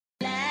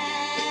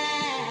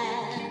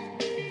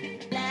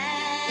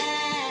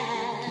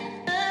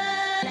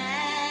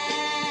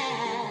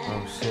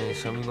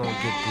son. We gonna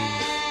get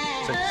these.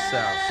 Check this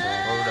out, son.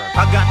 Hold up.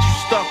 I got you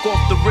stuck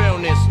off the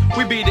realness.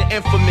 We be the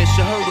infamous,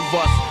 you heard of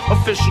us.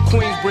 Official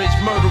Queensbridge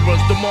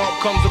murderers. The mob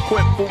comes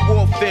equipped for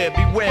warfare.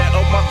 Beware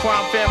of my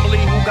crime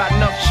family who got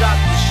enough shots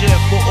to share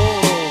for all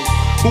those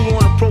who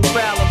wanna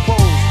profile and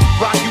pose.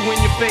 Rock you in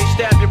your face,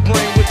 stab your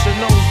brain with your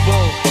nose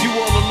bone. You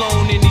all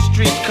alone in these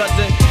streets,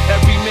 cousin.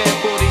 Every man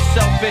for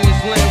theyself in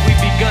his land. We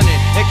be gunning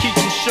and keep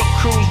them shook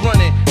crews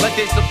running like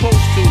they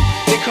supposed to.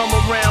 They come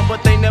around,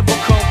 but they never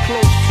come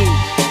close to.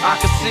 I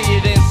can see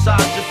it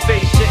inside your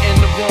face, you're in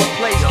the wrong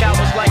place.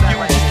 Cowards like you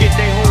just get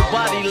their whole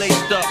body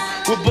laced up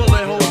with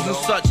bullet holes and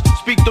such.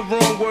 Speak the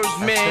wrong words,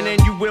 man,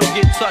 and you will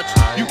get touched.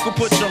 You could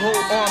put your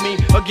whole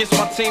army against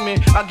my team, and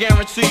I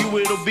guarantee you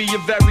it'll be your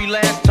very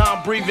last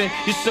time breathing.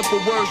 Your simple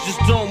words just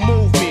don't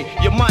move me.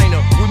 You're minor,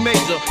 we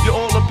major. You're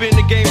all up in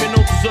the game and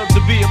don't deserve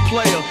to be a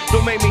player.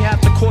 Don't make me have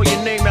to call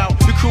your name out.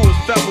 Your crew is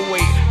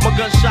featherweight. My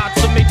gunshots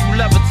will make you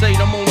levitate.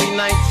 I'm only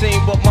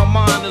 19, but my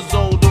mind is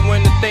older.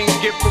 When the things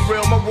get for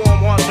real, my warm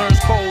heart turns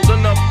cold.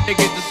 Another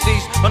nigga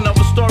deceased,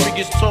 another story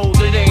gets told.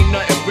 It ain't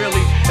nothing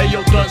really. Hey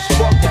yo, done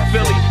sparked the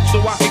Philly, so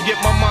I can get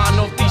my mind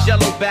off these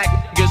yellow back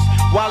niggas.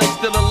 While they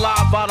still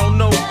alive, I don't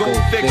know. Go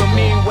figure.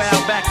 Meanwhile,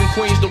 back in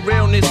Queens, the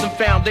realness and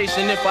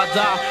foundation. If I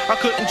die, I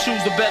couldn't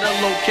choose a better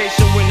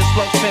location. When the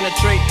slugs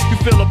penetrate, you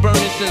feel a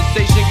burning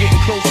sensation,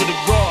 getting closer to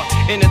God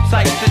in a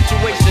tight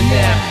situation.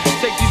 Now,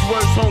 take these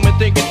words home and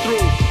think it through,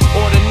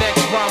 or the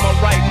next rhyme I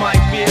write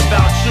might be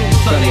about you.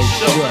 Son, they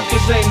shook,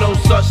 'cause ain't no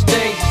such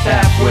thing as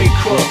halfway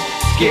crooks.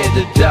 Scared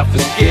to death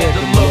and scared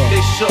to look,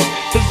 they shook.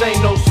 'Cause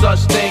ain't no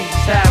such thing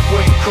as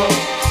halfway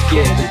crooks.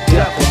 Scared to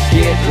death and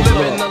scared to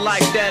look. Living the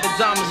life that is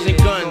diamonds and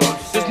guns.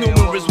 There's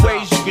numerous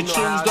ways you can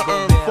choose to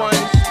earn funds.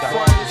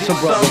 Some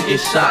get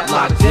shot,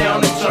 locked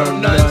down, and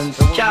turn nuns.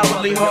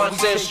 Cowardly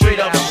hearts and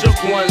straight up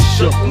shook ones.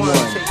 Shook ones.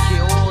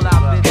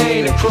 He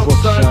ain't a crook,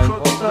 son.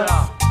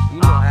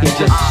 He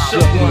just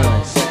shook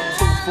ones.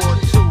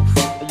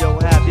 242. Yo,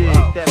 happy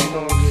that, you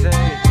know what I'm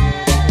saying?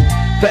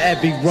 For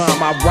every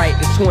rhyme I write,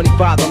 it's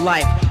 25 to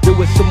life. There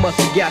was so much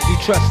gas you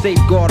trust,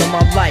 safeguard in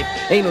my life.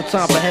 Ain't no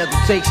time for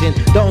hesitation,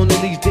 that only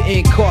leads to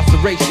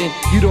incarceration.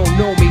 You don't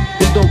know me,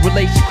 there's no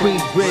relation.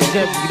 Queensbridge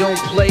empty, you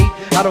don't play.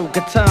 I don't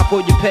got time for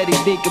your petty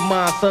thinking,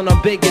 mind, son, I'm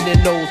bigger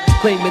than those.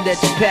 Claiming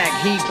that you pack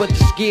heat, but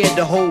you're scared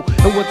to hold.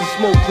 And once the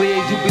smoke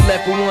clears, you be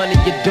left with one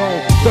and you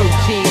don't.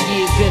 13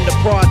 years in the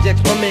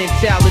projects, my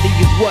mentality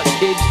is what,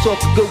 kids?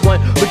 Talk a good one,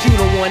 but you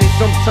don't want it.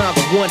 Sometimes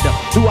I wonder,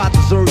 do I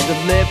deserve to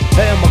live?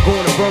 Or am I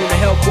gonna burn in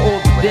hell for all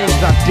the things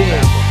I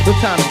did? No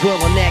time to dwell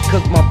on that,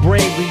 'cause my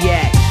brain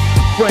reacts.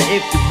 Front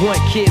if you want,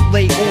 kid,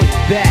 lay on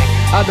your back.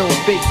 I don't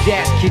fake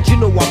jazz, kid, you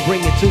know I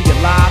bring it to your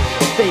life.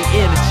 Stay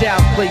in the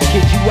child's play,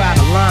 kid, you out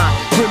of line.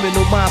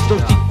 Criminal minds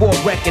thirsty for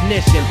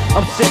recognition.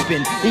 I'm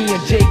sipping,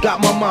 E&J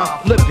got my mind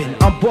flipping.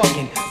 I'm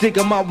bugging, think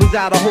I'm always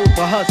out of hope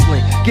for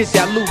hustling. Get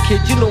that loot,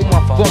 kid, you know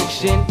my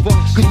function.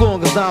 'Cause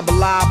long as I'm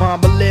alive,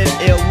 I'ma live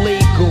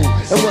illegal.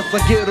 And once I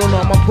get on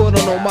them, I put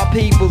on all my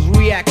peoples.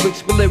 React quick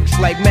with lyrics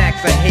like Max,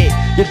 I hit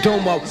your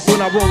dome up.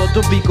 When I roll up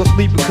the beat, go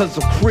sleep because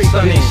I'm creeping.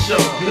 Son, they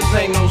shook, 'cause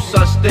ain't no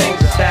such thing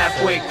as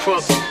halfway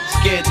crooks.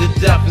 Scared to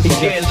death and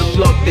scared to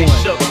look, they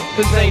shook.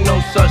 'Cause ain't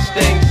no such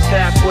thing as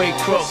halfway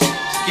crooks.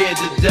 Scared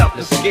to death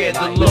and scared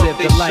to look,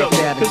 they shook.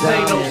 'Cause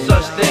ain't no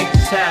such thing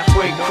as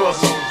halfway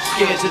crooks.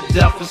 Scared to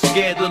death and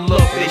scared to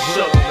look, they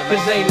shook.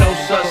 'Cause ain't no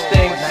such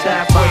thing as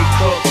halfway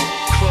crooks.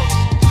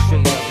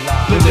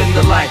 Living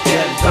the life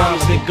that is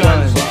diamonds and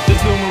guns.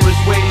 There's numerous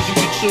ways you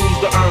can choose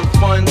to earn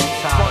funds.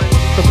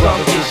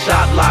 Some get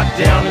shot, locked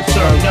down, and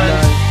turn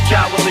nuns.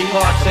 Cowardly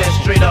hearts and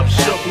straight up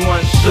shook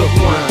ones, shook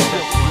ones.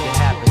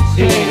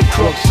 He ain't a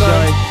crook,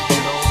 son.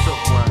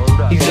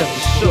 He's just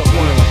a shook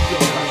one.